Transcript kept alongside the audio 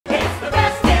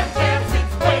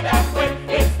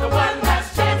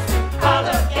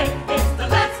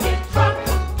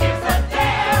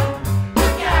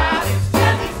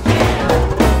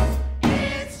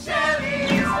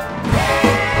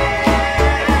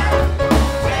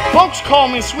Folks call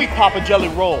me Sweet Papa Jelly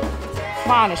Roll,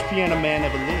 finest piano man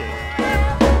ever lived.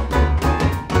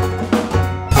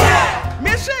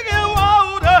 Michigan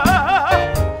water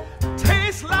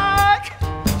tastes like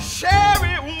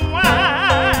sherry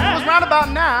wine. It was right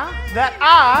about now that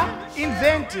I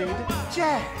invented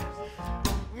jazz.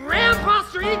 Grandpa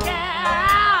Street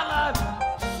gal,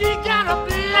 she got a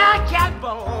black cat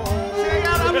bone. She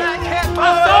got a black cat bone.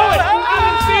 I saw it. I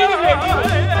didn't see it yet.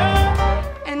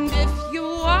 And if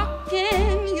you're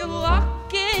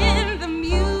walking the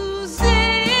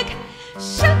music.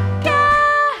 Sugar,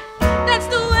 that's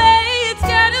the way it's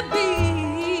gotta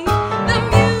be. The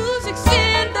music's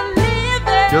in the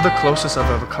living. You're the closest I've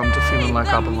ever come to feeling like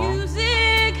I belong.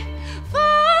 Music for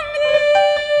me.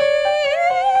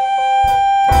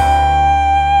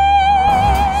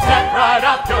 Step right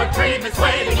up, your dream is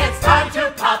waiting. It's time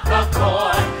to pop the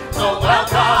corn. So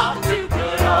welcome to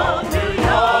good old New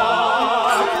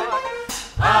York.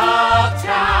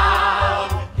 Uptown.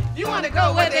 You want to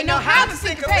go where they know how to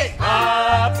syncopate.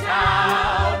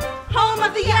 Uptown. Home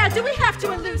of the year. Do we have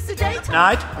to elucidate?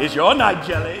 Tonight is your night,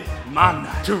 Jelly. My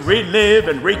night. To relive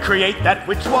and recreate that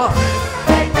which was.